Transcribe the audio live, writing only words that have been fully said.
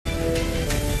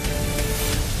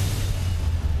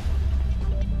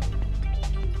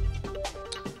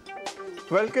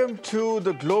Welcome to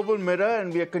the Global Mirror,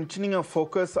 and we are continuing our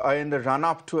focus in the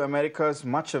run-up to America's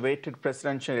much-awaited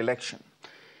presidential election.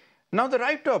 Now, the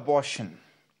right to abortion,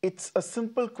 it's a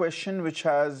simple question which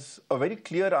has a very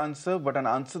clear answer, but an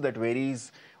answer that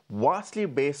varies vastly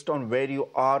based on where you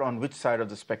are, on which side of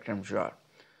the spectrum you are.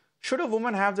 Should a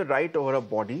woman have the right over her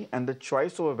body and the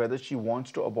choice over whether she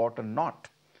wants to abort or not?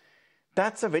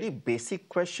 That's a very basic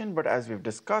question, but as we've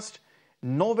discussed,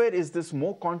 nowhere is this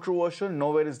more controversial,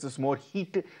 nowhere is this more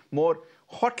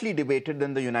hotly debated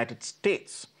than the United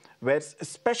States, where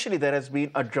especially there has been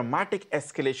a dramatic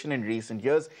escalation in recent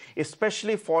years,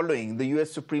 especially following the US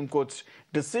Supreme Court's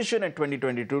decision in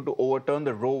 2022 to overturn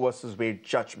the Roe versus Wade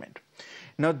judgment.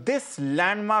 Now, this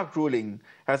landmark ruling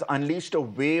has unleashed a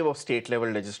wave of state-level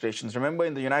legislations. Remember,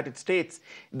 in the United States,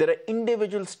 there are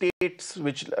individual states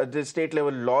which the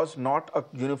state-level laws, not a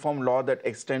uniform law that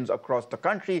extends across the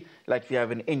country like we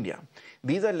have in India.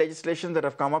 These are legislations that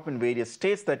have come up in various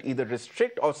states that either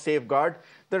restrict or safeguard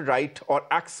the right or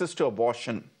access to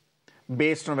abortion,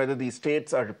 based on whether these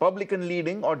states are Republican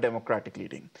leading or Democratic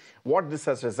leading. What this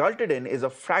has resulted in is a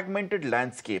fragmented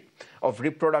landscape of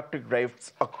reproductive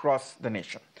rights across the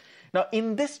nation. Now,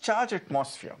 in this charged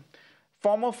atmosphere,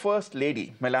 former First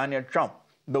Lady Melania Trump,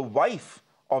 the wife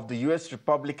of the US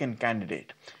Republican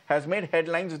candidate, has made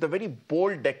headlines with a very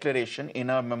bold declaration in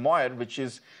her memoir, which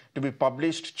is to be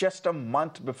published just a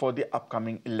month before the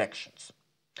upcoming elections.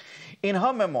 In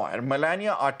her memoir,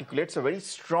 Melania articulates a very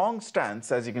strong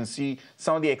stance, as you can see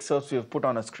some of the excerpts we have put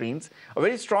on our screens, a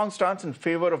very strong stance in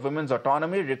favor of women's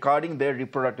autonomy regarding their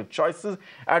reproductive choices,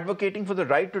 advocating for the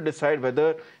right to decide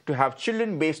whether to have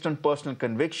children based on personal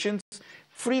convictions,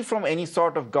 free from any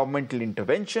sort of governmental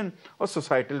intervention or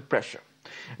societal pressure.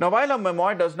 Now, while her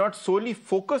memoir does not solely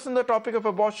focus on the topic of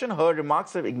abortion, her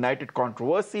remarks have ignited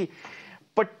controversy,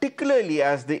 particularly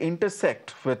as they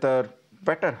intersect with her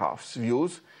better half's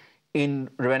views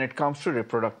when it comes to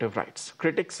reproductive rights.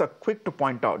 Critics are quick to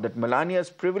point out that Melania's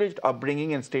privileged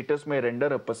upbringing and status may render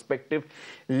her perspective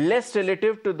less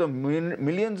relative to the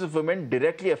millions of women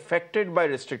directly affected by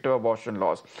restrictive abortion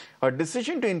laws. Her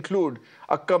decision to include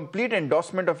a complete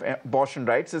endorsement of abortion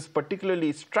rights is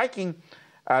particularly striking,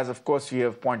 as of course we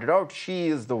have pointed out, she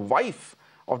is the wife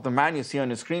of the man you see on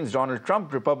your screens, Donald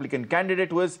Trump, Republican candidate,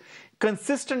 who has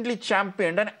consistently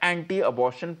championed an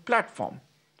anti-abortion platform.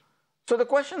 So the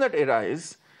question that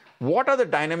arises, what are the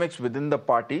dynamics within the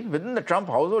party, within the Trump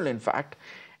household in fact,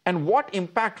 and what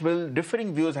impact will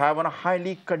differing views have on a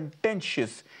highly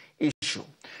contentious issue?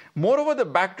 Moreover, the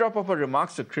backdrop of her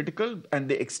remarks are critical, and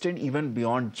they extend even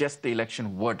beyond just the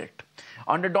election verdict.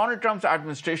 Under Donald Trump's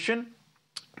administration,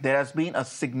 there has been a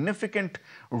significant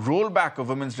rollback of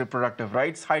women's reproductive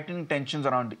rights, heightening tensions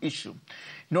around the issue.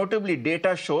 Notably,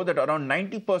 data show that around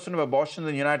 90% of abortions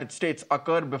in the United States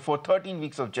occur before 13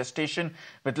 weeks of gestation,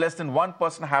 with less than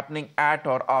 1% happening at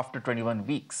or after 21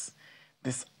 weeks.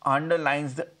 This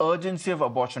underlines the urgency of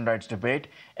abortion rights debate,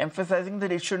 emphasizing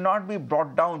that it should not be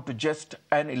brought down to just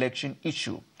an election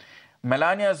issue.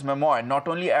 Melania's memoir not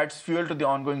only adds fuel to the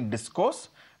ongoing discourse,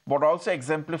 but also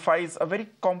exemplifies a very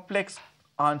complex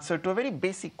answer to a very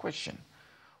basic question.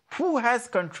 Who has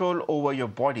control over your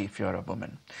body if you're a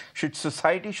woman? Should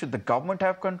society, should the government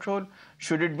have control?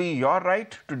 Should it be your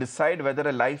right to decide whether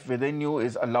a life within you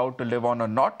is allowed to live on or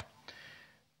not?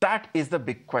 That is the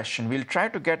big question. We'll try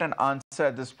to get an answer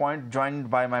at this point, joined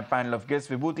by my panel of guests,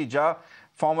 Vibhuti Jha,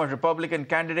 former Republican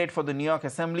candidate for the New York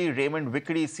Assembly, Raymond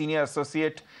Vickery, Senior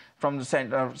Associate at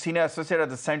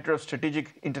the Center of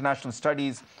Strategic International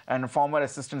Studies, and former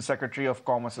Assistant Secretary of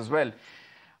Commerce as well.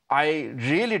 I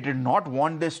really did not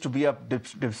want this to be a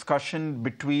discussion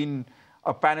between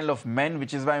a panel of men,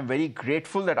 which is why I'm very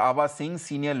grateful that Ava Singh,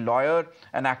 senior lawyer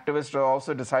and activist,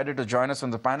 also decided to join us on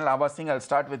the panel. Ava Singh, I'll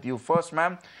start with you first,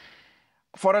 ma'am.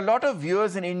 For a lot of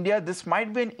viewers in India, this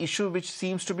might be an issue which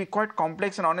seems to be quite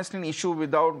complex and honestly an issue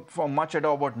without for much ado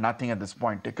about nothing at this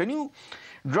point. Can you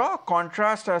draw a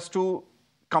contrast as to,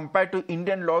 compared to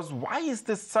Indian laws, why is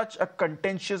this such a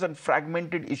contentious and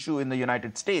fragmented issue in the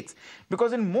United States?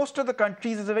 Because in most of the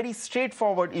countries, it's a very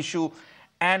straightforward issue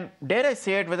and, dare I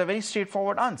say it, with a very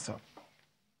straightforward answer.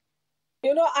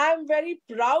 You know, I'm very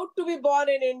proud to be born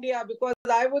in India because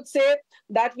I would say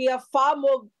that we are far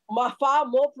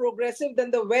more progressive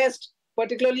than the West,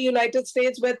 particularly United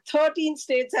States, where 13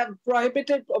 states have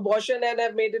prohibited abortion and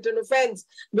have made it an offense.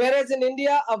 Whereas in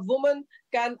India, a woman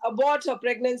can abort her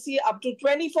pregnancy up to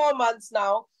 24 months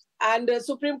now. And the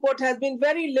Supreme Court has been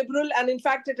very liberal. And in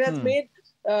fact, it has made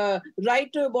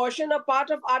right to abortion a part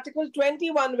of Article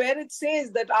 21, where it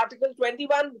says that Article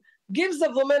 21 gives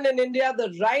the woman in India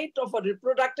the right of a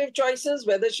reproductive choices,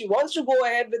 whether she wants to go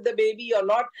ahead with the baby or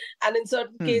not. And in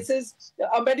certain cases,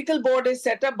 a medical board is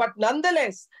set up. But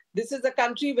nonetheless, this is a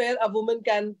country where a woman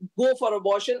can go for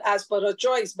abortion as per her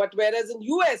choice. But whereas in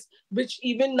US, which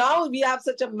even now we have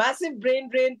such a massive brain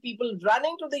drain, people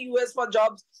running to the US for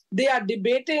jobs, they are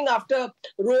debating after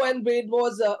Roe and Wade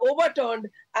was overturned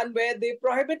and where they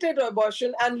prohibited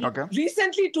abortion. And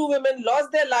recently, 2 women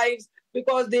lost their lives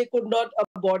because they could not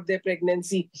abort their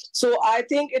pregnancy. So I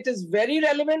think it is very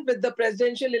relevant with the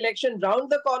presidential election round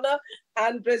the corner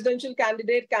and presidential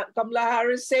candidate Kamala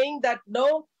Harris saying that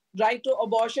no, right to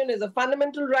abortion is a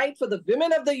fundamental right for the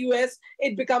women of the US.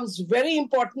 It becomes very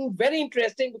important, very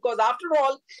interesting, because after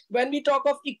all, when we talk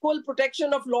of equal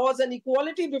protection of laws and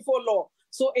equality before law,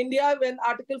 so India, when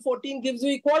Article 14 gives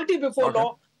you equality before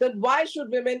law, then why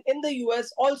should women in the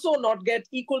US also not get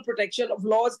equal protection of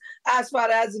laws as far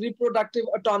as reproductive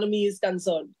autonomy is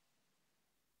concerned?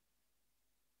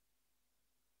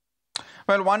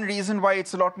 Well, one reason why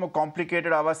it's a lot more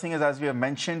complicated, Ava Singh, is as we have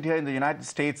mentioned here in the United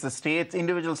States,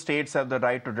 individual states have the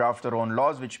right to draft their own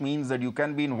laws, which means that you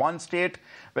can be in one state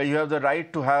where you have the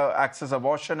right to have access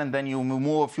abortion, and then you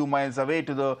move a few miles away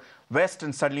to the west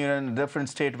and suddenly you're in a different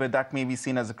state where that may be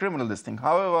seen as a criminal thing.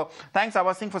 However, thanks,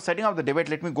 Ava Singh, for setting up the debate.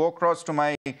 Let me go across to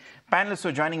my panelists who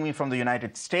are joining me from the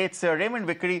United States. Raymond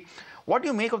Vickery, what do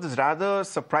you make of this rather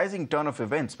surprising turn of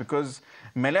events? Because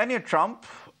Melania Trump,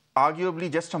 arguably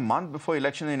just a month before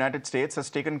election in the United States, has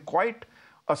taken quite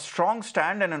a strong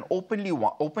stand and an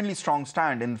openly strong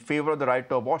stand in favor of the right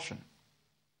to abortion.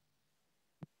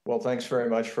 Well, thanks very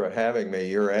much for having me.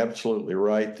 You're absolutely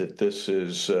right that this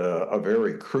is a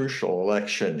very crucial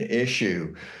election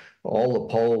issue. All the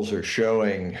polls are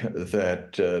showing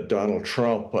that Donald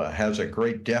Trump has a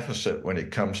great deficit when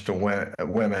it comes to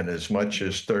women, as much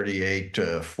as 38 to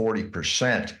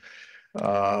 40%.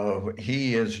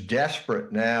 He is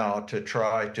desperate now to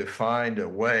try to find a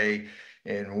way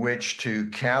in which to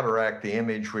counteract the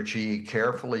image which he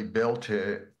carefully built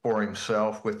for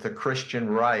himself with the Christian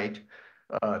right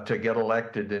to get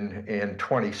elected in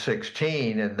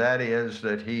 2016, and that is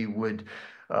that he would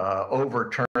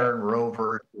overturn Roe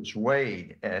versus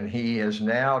Wade, and he is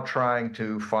now trying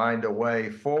to find a way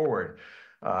forward.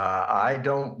 I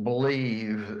don't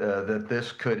believe that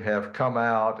this could have come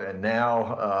out, and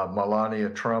now Melania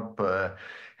Trump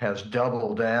has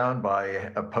doubled down by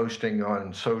posting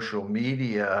on social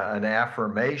media an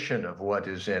affirmation of what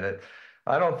is in it.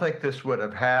 I don't think this would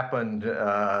have happened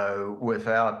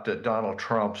without Donald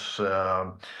Trump's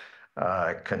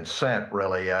consent,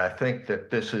 really. I think that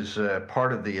this is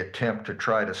part of the attempt to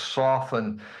try to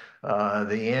soften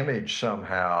the image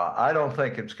somehow. I don't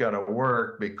think it's going to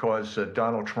work because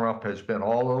Donald Trump has been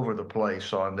all over the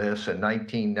place on this. In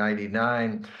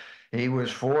 1999, he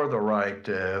was for the right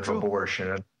of abortion.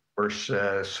 And of course,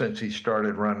 since he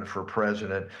started running for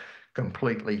president,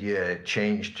 completely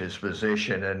changed his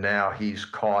position, and now he's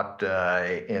caught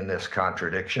in this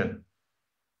contradiction.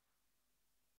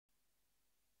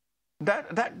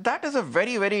 That is a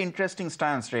very, very interesting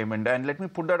stance, Raymond. And let me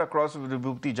put that across with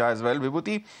Vibhuti Jha as well.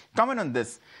 Vibhuti, comment on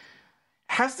this.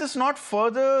 Has this not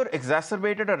further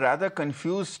exacerbated a rather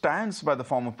confused stance by the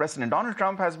former president? Donald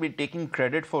Trump has been taking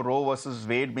credit for Roe versus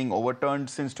Wade being overturned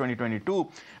since 2022.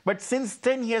 But since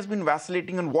then, he has been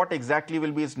vacillating on what exactly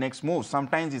will be his next move.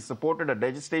 Sometimes he supported a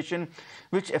legislation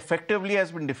which effectively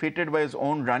has been defeated by his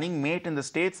own running mate in the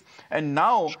States. And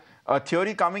now a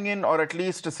theory coming in, or at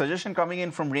least a suggestion coming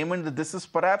in from Raymond, that this is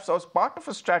perhaps as part of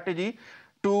a strategy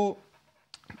to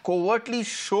covertly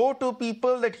show to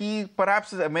people that he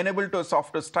perhaps is amenable to a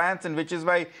softer stance, and which is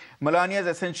why Melania is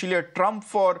essentially a trump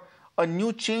for a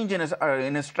new change in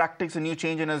his tactics, a new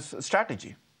change in his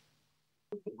strategy.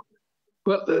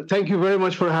 Well, thank you very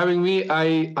much for having me.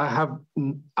 I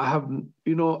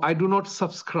do not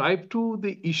subscribe to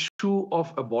the issue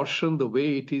of abortion the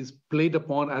way it is played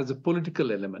upon as a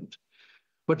political element.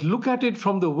 But look at it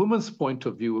from the woman's point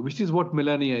of view, which is what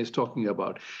Melania is talking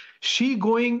about. She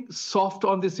going soft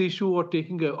on this issue or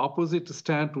taking an opposite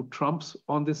stand to Trump's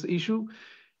on this issue,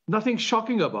 nothing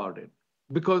shocking about it,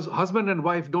 because husband and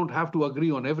wife don't have to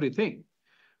agree on everything.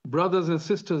 Brothers and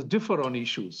sisters differ on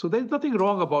issues. So there's nothing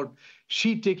wrong about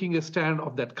she taking a stand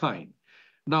of that kind.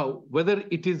 Now, whether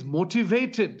it is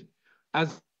motivated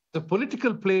as a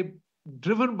political play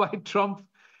driven by Trump,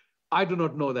 I do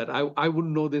not know that. I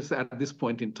wouldn't know this at this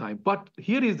point in time. But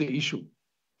here is the issue.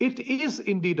 It is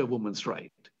indeed a woman's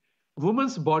right.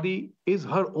 Woman's body is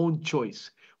her own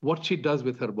choice, what she does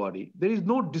with her body. There is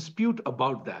no dispute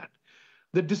about that.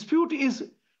 The dispute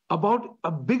is about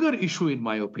a bigger issue, in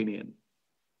my opinion,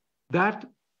 that,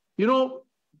 we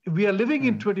are living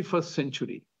in 21st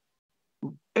century.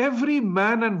 every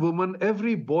man and woman,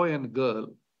 every boy and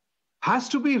girl has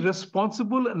to be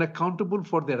responsible and accountable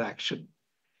for their action.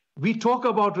 We talk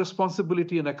about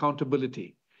responsibility and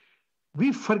accountability.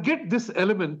 We forget this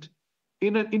element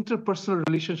in an interpersonal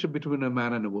relationship between a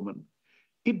man and a woman.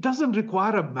 It doesn't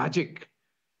require a magic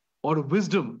or a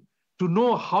wisdom to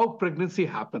know how pregnancy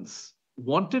happens,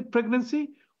 wanted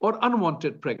pregnancy or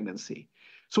unwanted pregnancy.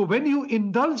 So when you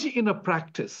indulge in a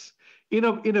practice, in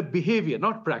a behavior,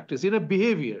 not practice, in a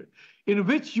behavior in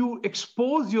which you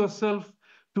expose yourself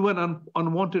to an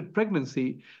unwanted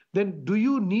pregnancy, then do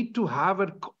you need to have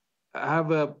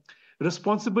a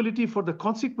responsibility for the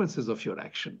consequences of your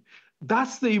action?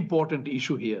 That's the important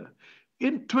issue here.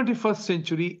 In 21st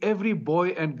century, every boy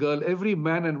and girl, every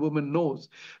man and woman knows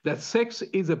that sex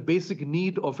is a basic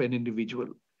need of an individual.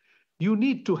 You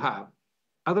need to have,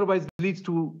 otherwise it leads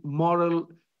to moral,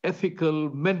 ethical,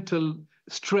 mental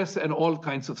stress and all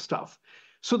kinds of stuff.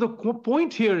 So the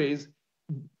point here is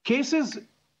cases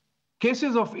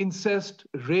of incest,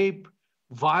 rape,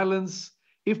 violence,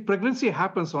 if pregnancy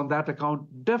happens on that account,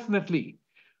 definitely.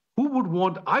 Who would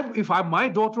want, if my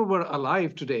daughter were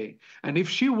alive today, and if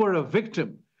she were a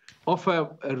victim of a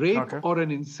rape or an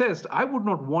incest, I would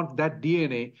not want that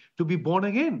DNA to be born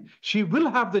again. She will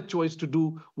have the choice to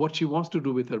do what she wants to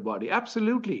do with her body.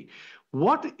 Absolutely.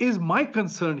 What is my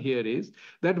concern here is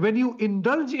that when you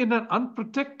indulge in an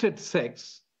unprotected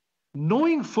sex,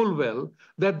 knowing full well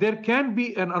that there can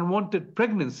be an unwanted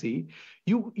pregnancy,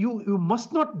 you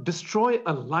must not destroy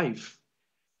a life.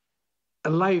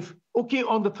 Okay,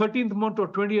 on the 13th month or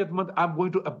 20th month, I'm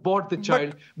going to abort the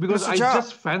child because I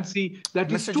just fancy that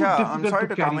it's too difficult I'm sorry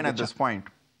to come in at this point.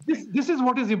 This is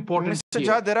what is important. Mr.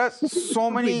 Jha, there are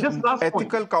so many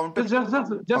ethical counters.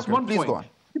 Just one please point. Go on.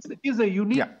 This is a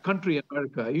unique country,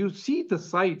 America. You see the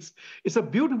sights. It's a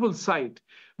beautiful sight.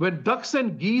 When ducks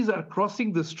and geese are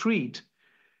crossing the street,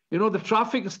 the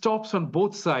traffic stops on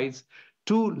both sides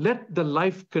to let the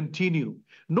life continue.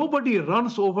 Nobody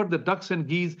runs over the ducks and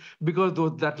geese because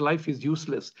that life is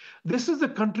useless. This is a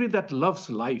country that loves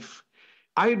life.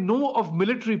 I know of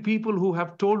military people who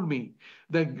have told me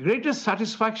the greatest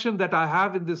satisfaction that I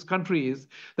have in this country is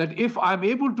that if I'm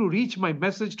able to reach my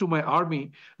message to my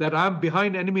army that I'm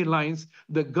behind enemy lines,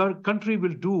 the country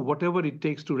will do whatever it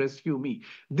takes to rescue me.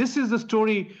 This is the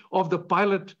story of the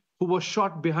pilot who was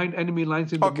shot behind enemy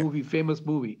lines in the movie, famous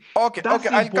movie. Okay,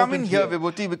 I'll come in here,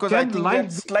 Vibhuti, because I think we're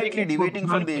slightly deviating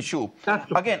from the issue.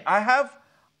 Again, I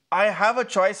have a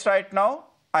choice right now.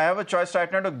 I have a choice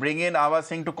right now to bring in Ava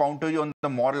Singh to counter you on the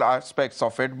moral aspects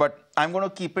of it, but I'm going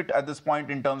to keep it at this point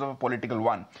in terms of a political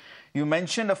one. You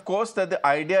mentioned, of course, that the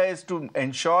idea is to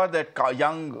ensure that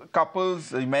young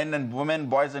couples, men and women,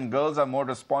 boys and girls, are more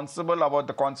responsible about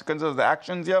the consequences of the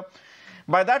actions here.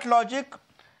 By that logic,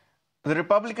 the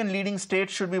Republican leading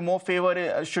states should be more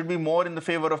in the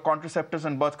favor of contraceptives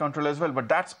and birth control as well. But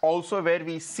that's also where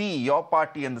we see your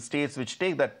party and the states which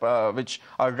take that, which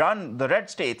are run, the red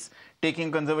states,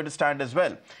 taking conservative stand as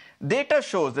well. Data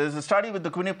shows, there is a study with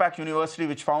the Quinnipiac University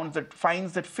which finds that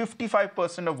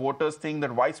 55% of voters think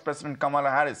that Vice President Kamala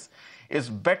Harris is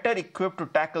better equipped to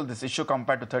tackle this issue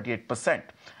compared to 38%.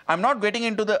 I'm not getting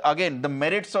into the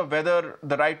merits of whether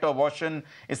the right to abortion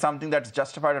is something that's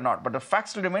justified or not. But the fact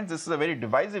still remains this is a very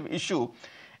divisive issue.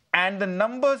 And the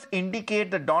numbers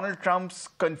indicate that Donald Trump's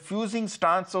confusing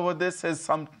stance over this has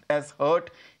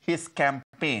hurt his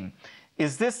campaign.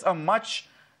 Is this a much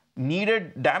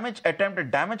needed attempt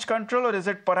at damage control, or is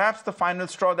it perhaps the final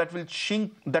straw that will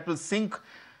sink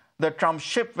the Trump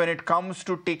ship when it comes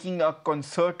to taking a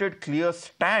concerted, clear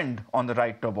stand on the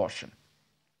right to abortion?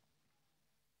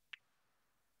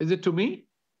 Is it to me?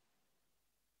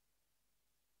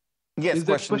 Yes,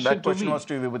 that question was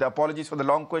to you. With apologies for the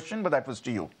long question, but that was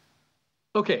to you.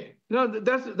 Okay,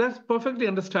 that's perfectly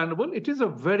understandable. It is a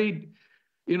very,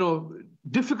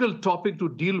 difficult topic to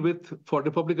deal with for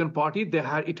Republican Party.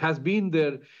 It has been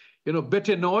their,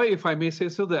 bête noire, if I may say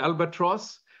so, the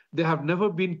albatross. They have never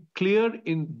been clear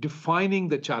in defining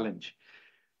the challenge.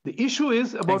 The issue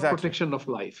is about protection of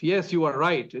life. Yes, you are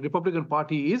right. The Republican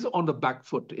Party is on the back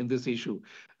foot in this issue.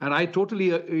 And I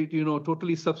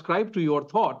totally subscribe to your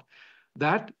thought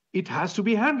that it has to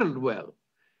be handled well.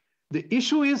 The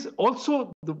issue is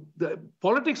also the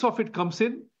politics of it comes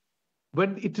in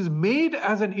when it is made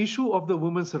as an issue of the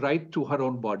woman's right to her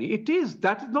own body.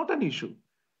 That is not an issue.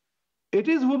 It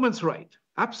is woman's right.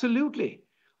 Absolutely.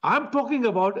 I'm talking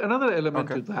about another element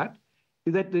to that,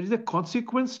 is that there is a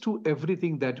consequence to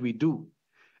everything that we do.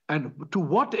 And to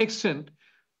what extent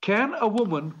can a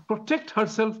woman protect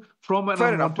herself from an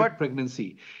unwanted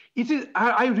pregnancy? It is,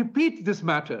 I repeat this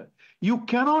matter. You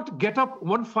cannot get up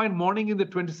one fine morning in the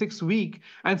 26th week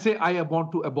and say, I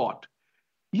want to abort.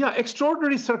 Yeah,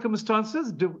 extraordinary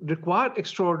circumstances require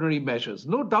extraordinary measures.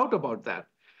 No doubt about that.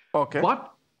 Okay.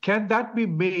 But can that be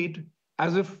made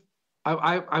as if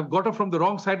I've got up from the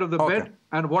wrong side of the bed,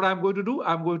 and what I'm going to do,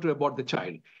 I'm going to abort the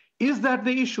child? Is that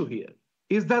the issue here?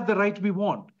 Is that the right we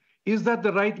want? Is that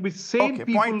the right which sane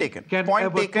people point taken. can Point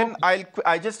ever taken.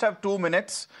 I just have 2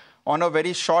 minutes on a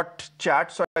very short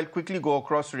chat, so I'll quickly go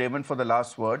across to Raymond for the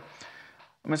last word.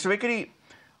 Mr. Vikri,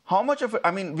 how much of it, I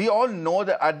mean, we all know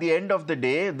that at the end of the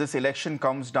day, this election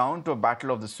comes down to a battle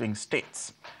of the swing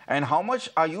states. And how much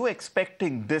are you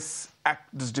expecting this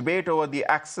debate over the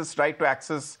right to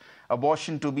access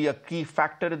abortion to be a key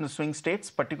factor in the swing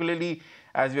states, particularly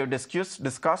as we have discussed,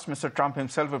 Mr. Trump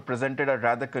himself has presented a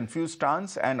rather confused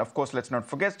stance. And of course, let's not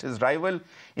forget, his rival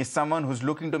is someone who's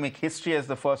looking to make history as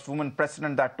the first woman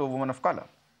president, that too a woman of color.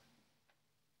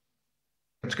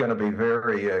 It's going to be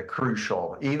very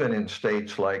crucial, even in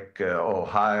states like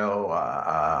Ohio,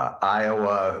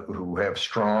 Iowa, who have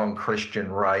strong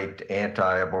Christian right,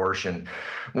 anti-abortion.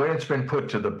 When it's been put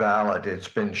to the ballot, it's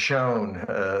been shown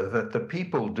that the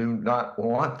people do not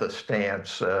want the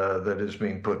stance that is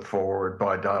being put forward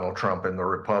by Donald Trump and the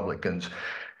Republicans.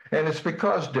 And it's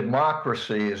because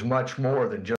democracy is much more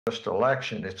than just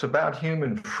election. It's about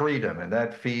human freedom, and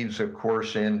that feeds, of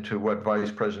course, into what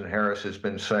Vice President Harris has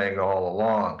been saying all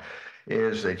along,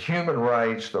 is that human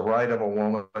rights, the right of a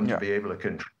woman to be able to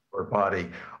control her body,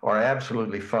 are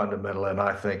absolutely fundamental, and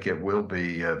I think it will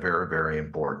be very, very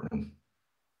important.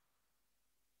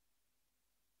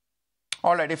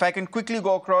 All right, if I can quickly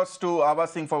go across to Ava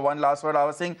Singh for one last word.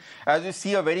 Ava Singh, as you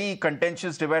see a very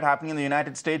contentious debate happening in the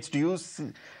United States,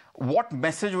 what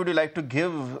message would you like to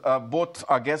give both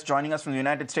our guests joining us from the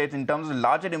United States in terms of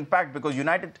larger impact?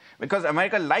 Because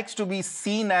America likes to be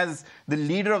seen as the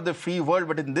leader of the free world,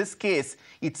 but in this case,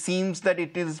 it seems that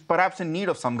it is perhaps in need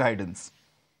of some guidance.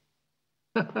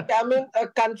 I mean, a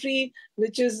country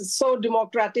which is so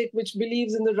democratic, which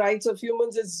believes in the rights of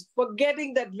humans, is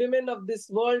forgetting that women of this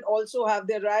world also have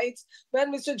their rights.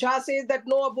 When Mr. Jha says that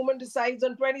no, a woman decides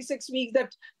on 26 weeks,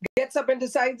 that gets up and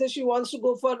decides that she wants to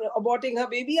go for aborting her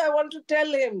baby, I want to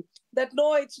tell him that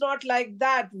no, it's not like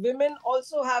that. Women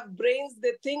also have brains,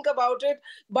 they think about it,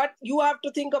 but you have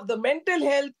to think of the mental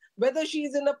health, whether she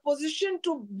is in a position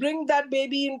to bring that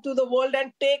baby into the world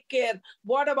and take care.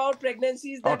 What about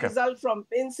pregnancies that result from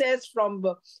incest, from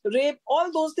rape,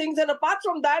 all those things. And apart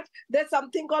from that, there's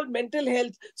something called mental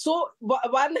health. So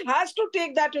one has to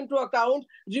take that into account.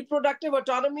 Reproductive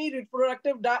autonomy,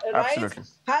 reproductive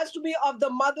rights has to be of the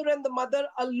mother, and the mother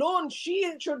alone.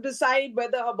 She should decide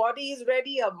whether her body is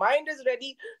ready, her mind is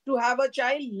ready to have a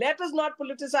child. Let us not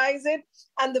politicize it.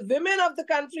 And the women of the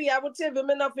country, I would say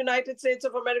women of United States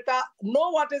of America,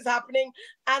 know what is happening.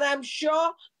 And I'm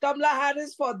sure Kamala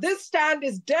Harris for this stand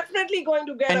is definitely going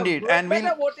to get a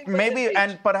better voting percentage.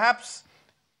 And perhaps,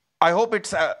 I hope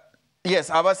it's... yes,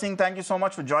 Ava Singh, thank you so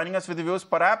much for joining us with the views.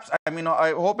 Perhaps,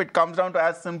 I hope it comes down to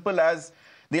as simple as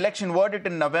the election verdict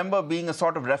in November being a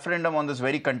sort of referendum on this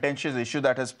very contentious issue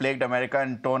that has plagued America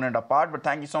and torn it apart. But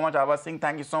thank you so much, Ava Singh.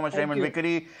 Thank you so much, Raymond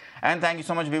Vikri. And thank you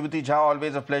so much, Vibhuti Jha.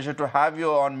 Always a pleasure to have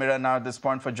you on Mirror Now at this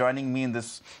point for joining me in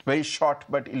this very short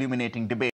but illuminating debate.